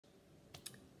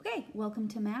Okay, welcome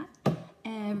to math.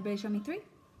 Everybody show me 3.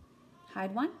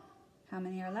 Hide 1. How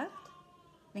many are left?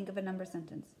 Think of a number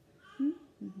sentence.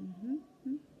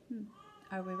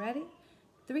 Are we ready?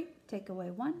 3, take away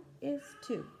 1 is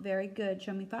 2. Very good.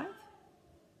 Show me 5.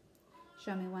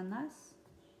 Show me 1 less.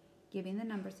 Give me the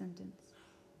number sentence.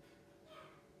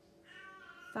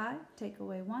 5, take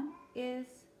away 1 is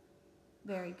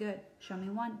very good. Show me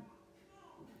 1.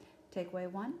 Take away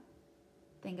 1.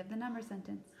 Think of the number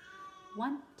sentence.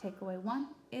 1, take away 1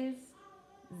 is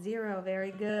 0.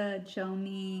 Very good. Show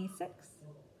me 6.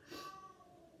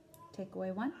 Take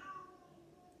away 1.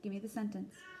 Give me the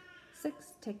sentence.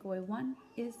 6, take away 1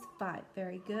 is 5.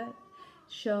 Very good.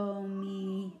 Show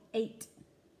me 8.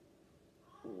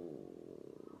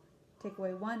 Take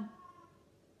away 1.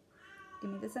 Give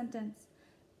me the sentence.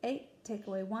 8, take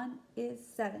away 1 is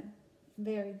 7.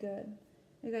 Very good.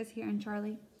 You guys hearing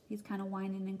Charlie? He's kind of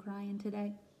whining and crying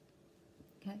today.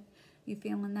 Okay, you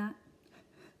feeling that?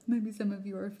 Maybe some of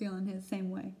you are feeling his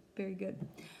same way. Very good.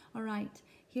 All right,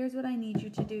 here's what I need you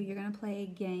to do. You're going to play a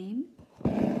game.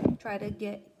 Try to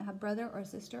get a brother or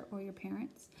sister or your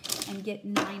parents and get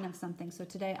 9 of something. So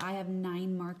today I have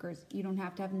 9 markers. You don't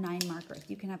have to have 9 markers.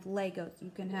 You can have Legos.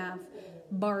 You can have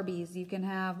Barbies. You can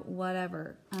have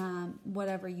whatever,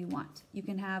 whatever you want. You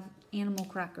can have animal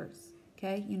crackers.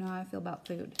 Okay, you know how I feel about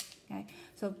food. Okay,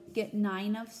 so get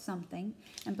 9 of something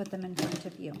and put them in front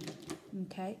of you.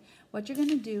 Okay, what you're going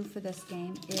to do for this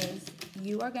game is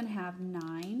you are going to have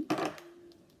 9.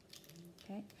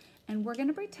 Okay, and we're going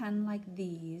to pretend like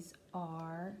these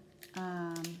are,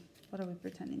 what are we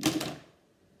pretending these are?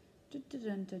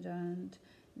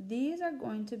 These are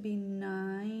going to be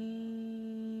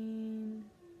 9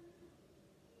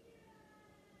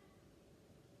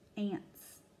 ants.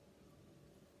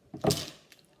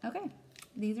 Okay,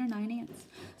 these are 9 ants.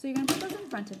 So you're going to put those in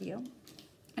front of you.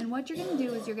 And what you're going to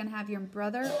do is you're going to have your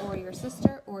brother or your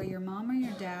sister or your mom or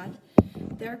your dad.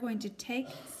 They're going to take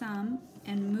some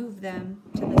and move them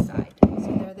to the side.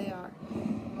 So there they are.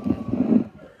 Okay.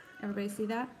 Everybody see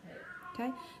that?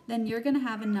 Okay. Then you're going to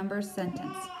have a number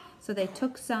sentence. So they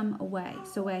took some away.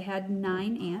 So I had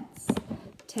 9 ants.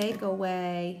 Take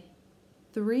away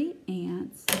 3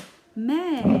 ants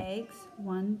makes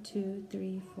 1, 2,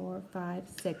 3, 4, 5,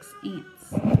 6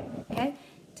 ants. Okay?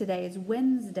 Today is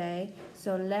Wednesday,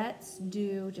 so let's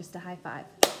do just a high five.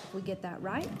 If we get that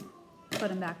right, put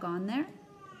them back on there.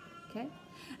 Okay?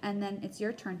 And then it's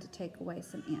your turn to take away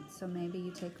some ants. So maybe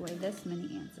you take away this many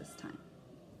ants this time.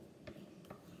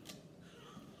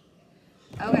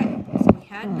 Okay, so we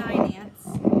had 9 ants.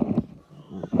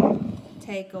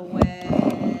 Take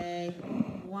away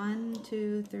 1,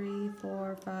 2, 3,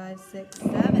 4, 5, 6,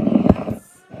 7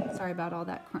 ants. Sorry about all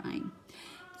that crying.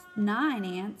 9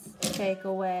 ants. Take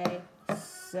away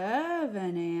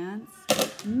 7 ants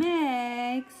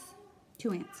makes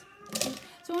 2 ants. Okay?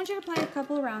 So I want you to play a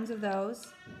couple of rounds of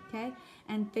those, okay,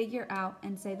 and figure out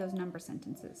and say those number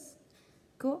sentences.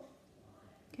 Cool?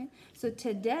 Okay. So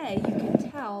today you can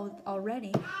tell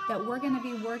already that we're going to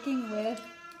be working with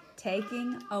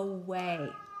taking away.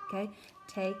 Okay,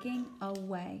 taking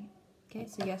away. Okay,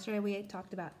 so yesterday we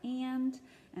talked about and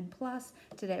plus.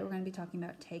 Today we're going to be talking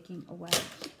about taking away.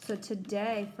 So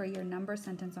today, for your number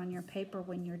sentence on your paper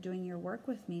when you're doing your work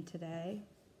with me today,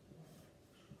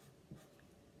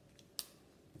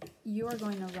 you are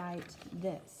going to write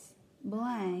this.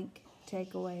 Blank,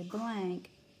 take away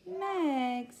blank,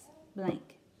 makes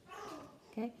blank.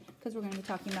 Okay, because we're going to be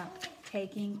talking about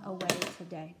taking away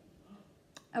today.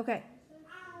 Okay.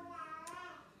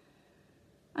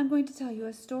 I'm going to tell you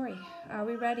a story. Are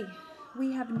we ready?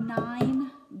 We have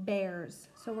 9 bears.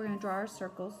 So we're going to draw our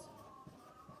circles.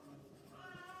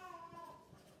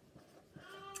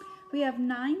 We have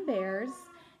 9 bears,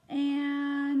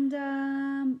 and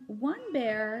 1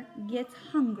 bear gets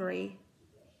hungry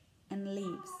and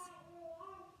leaves.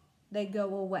 They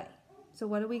go away. So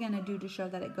what are we going to do to show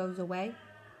that it goes away?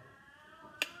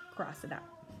 Cross it out.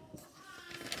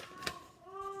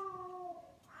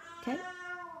 Okay?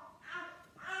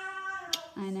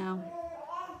 I know.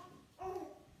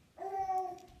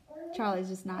 Charlie's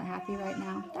just not happy right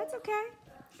now. That's okay.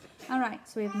 All right,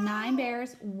 so we have 9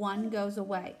 bears, 1 goes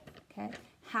away. Okay?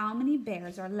 How many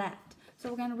bears are left? So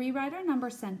we're going to rewrite our number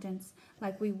sentence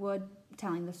like we would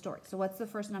telling the story. So what's the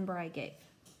first number I gave?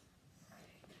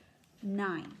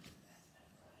 9.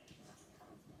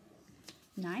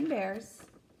 9 bears.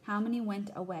 How many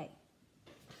went away?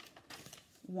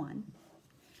 1.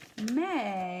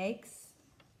 Makes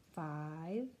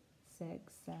 5,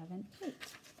 6, 7, 8.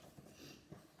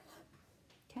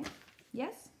 Okay,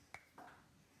 yes?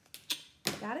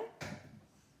 Got it?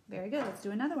 Very good. Let's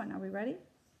do another one. Are we ready?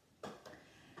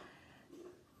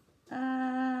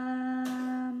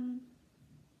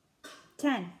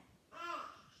 10.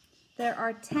 There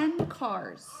are 10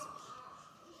 cars.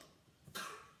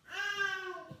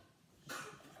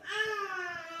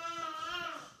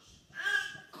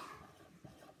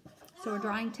 So we're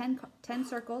drawing 10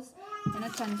 circles in a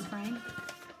tens frame.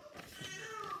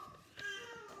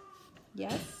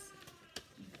 Yes.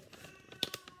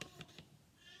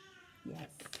 Yes.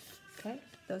 Okay,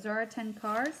 those are our 10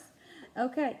 cars.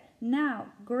 Okay, now,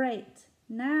 great.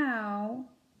 Now,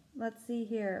 let's see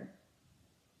here.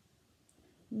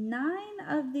 9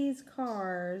 of these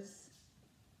cars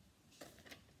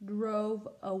drove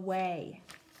away.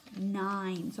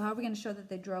 9. So how are we going to show that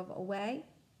they drove away?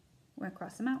 We're going to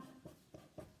cross them out.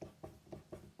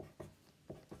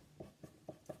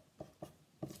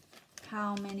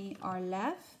 How many are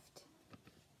left?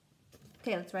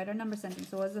 Okay, let's write our number sentence.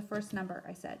 So what was the first number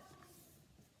I said?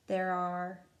 There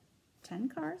are 10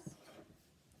 cars.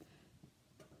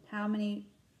 How many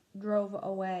drove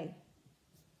away?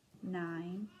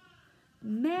 9.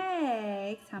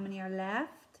 Makes, how many are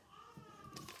left?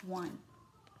 1.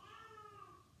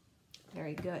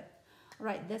 Very good. All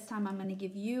right, this time I'm going to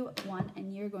give you 1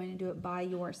 and you're going to do it by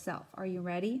yourself. Are you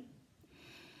ready?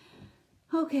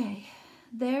 Okay,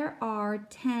 there are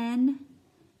 10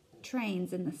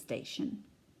 trains in the station.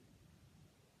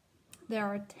 There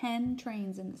are 10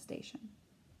 trains in the station.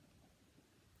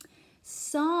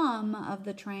 Some of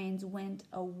the trains went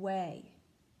away.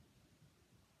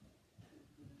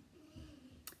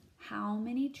 How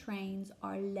many trains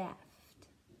are left?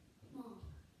 Mom,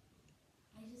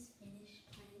 I just finished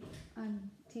playing.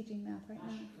 I'm teaching math right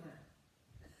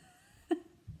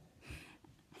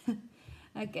now.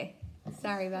 Okay,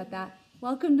 sorry about that.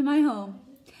 Welcome to my home.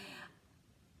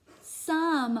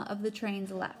 Some of the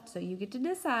trains left, so you get to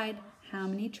decide how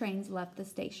many trains left the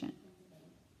station.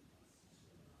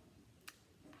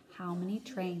 How many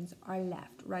trains are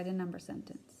left? Write a number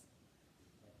sentence.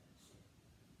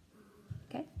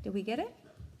 Okay, did we get it?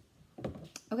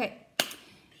 Okay,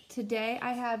 today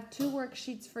I have 2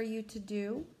 worksheets for you to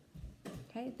do.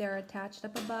 Okay, they're attached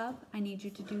up above. I need you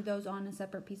to do those on a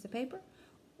separate piece of paper,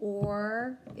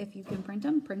 or if you can print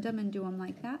them and do them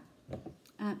like that.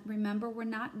 Remember, we're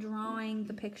not drawing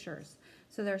the pictures.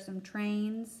 So there's some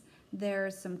trains,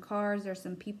 there's some cars, there's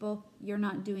some people. You're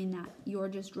not doing that. You're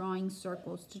just drawing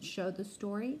circles to show the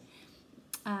story.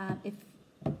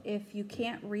 If you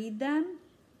can't read them,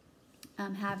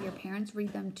 have your parents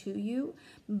read them to you.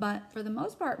 But for the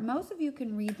most part, most of you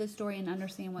can read the story and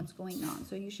understand what's going on.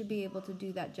 So you should be able to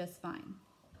do that just fine.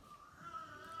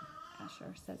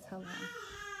 Asher says hello.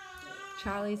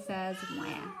 Charlie says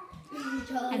wham.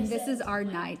 And this is our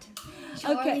night.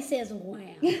 Charlie says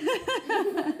wham.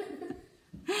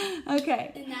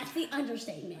 Okay. And that's the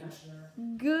understatement.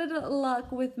 Good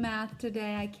luck with math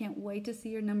today. I can't wait to see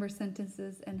your number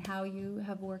sentences and how you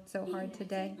have worked so hard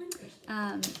today.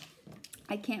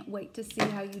 I can't wait to see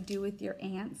how you do with your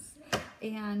ants.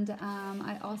 And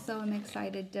I also am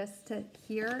excited just to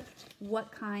hear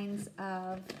what kind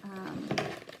of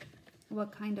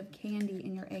candy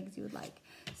in your eggs you would like.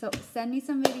 So send me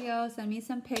some videos, send me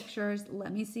some pictures,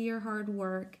 let me see your hard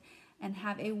work, and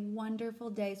have a wonderful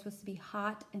day. It's supposed to be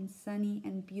hot and sunny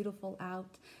and beautiful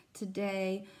out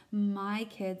today. My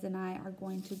kids and I are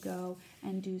going to go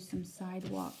and do some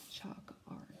sidewalk chalk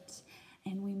art.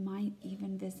 And we might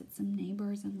even visit some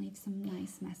neighbors and leave some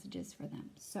nice messages for them.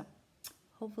 So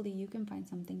hopefully you can find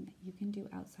something that you can do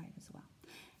outside as well.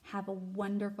 Have a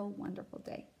wonderful, wonderful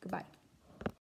day. Goodbye.